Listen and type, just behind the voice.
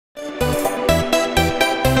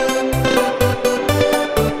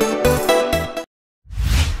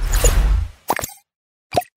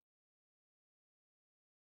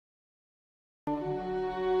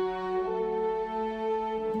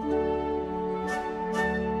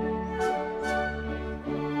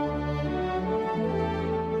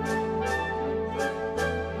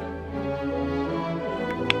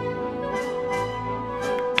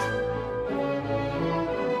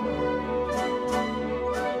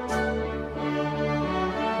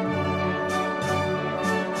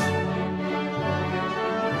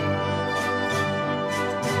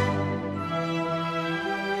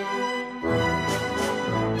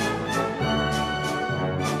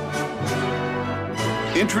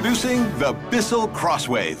Introducing the Bissell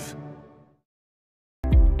Crosswave.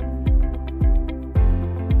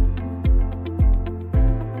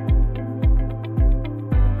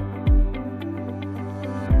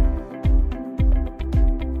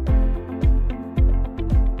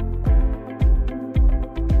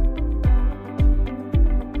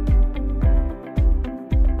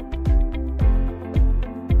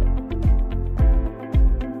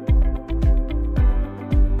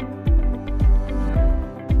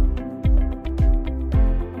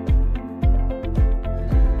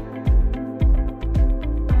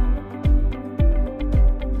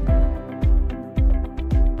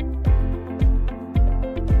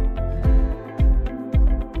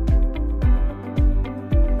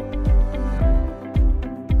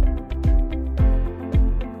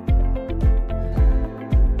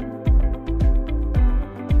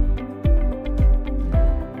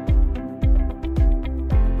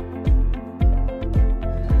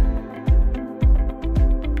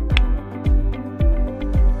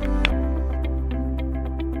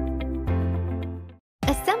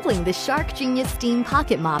 Assembling the Shark Genius Steam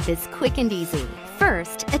Pocket Mop is quick and easy.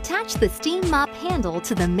 First, attach the Steam Mop handle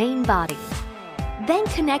to the main body. Then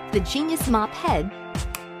connect the Genius Mop head,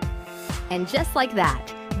 and just like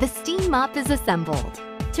that, the Steam Mop is assembled.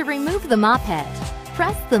 To remove the mop head,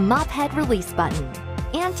 press the mop head release button.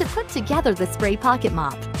 And to put together the spray pocket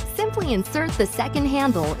mop, simply insert the second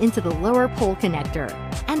handle into the lower pole connector,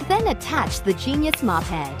 and then attach the Genius Mop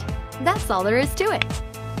head. That's all there is to it.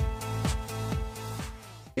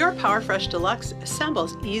 Your PowerFresh Deluxe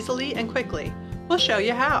assembles easily and quickly. We'll show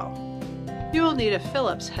you how. You will need a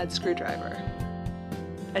Phillips head screwdriver.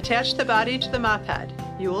 Attach the body to the mop head.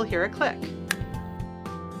 You will hear a click.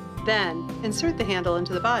 Then, insert the handle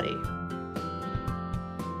into the body.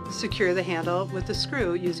 Secure the handle with the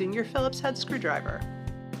screw using your Phillips head screwdriver.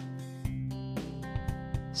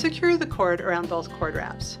 Secure the cord around both cord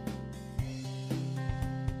wraps.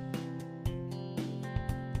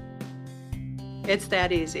 It's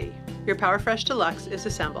that easy. Your PowerFresh Deluxe is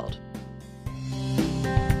assembled.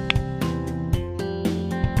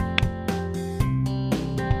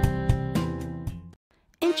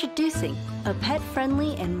 Introducing a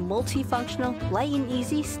pet-friendly and multifunctional light and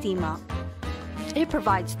easy steam mop. It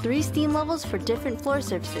provides 3 steam levels for different floor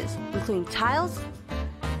surfaces, including tiles,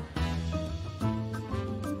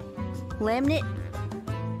 laminate,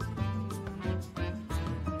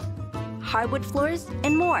 hardwood floors,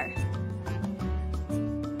 and more.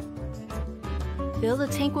 Fill the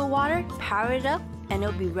tank with water, power it up, and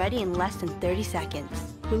it'll be ready in less than 30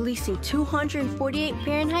 seconds. Releasing 248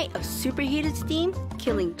 Fahrenheit of superheated steam,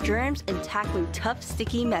 killing germs and tackling tough,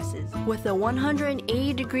 sticky messes. With a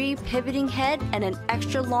 180-degree pivoting head and an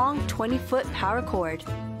extra long 20-foot power cord.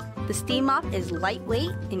 The steam mop is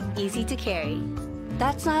lightweight and easy to carry.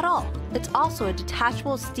 That's not all. It's also a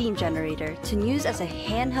detachable steam generator to use as a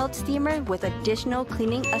handheld steamer with additional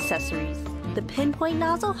cleaning accessories. The pinpoint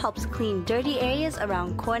nozzle helps clean dirty areas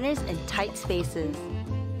around corners and tight spaces.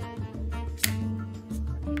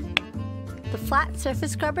 The flat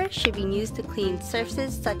surface scrubber should be used to clean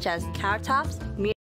surfaces such as countertops, mirrors,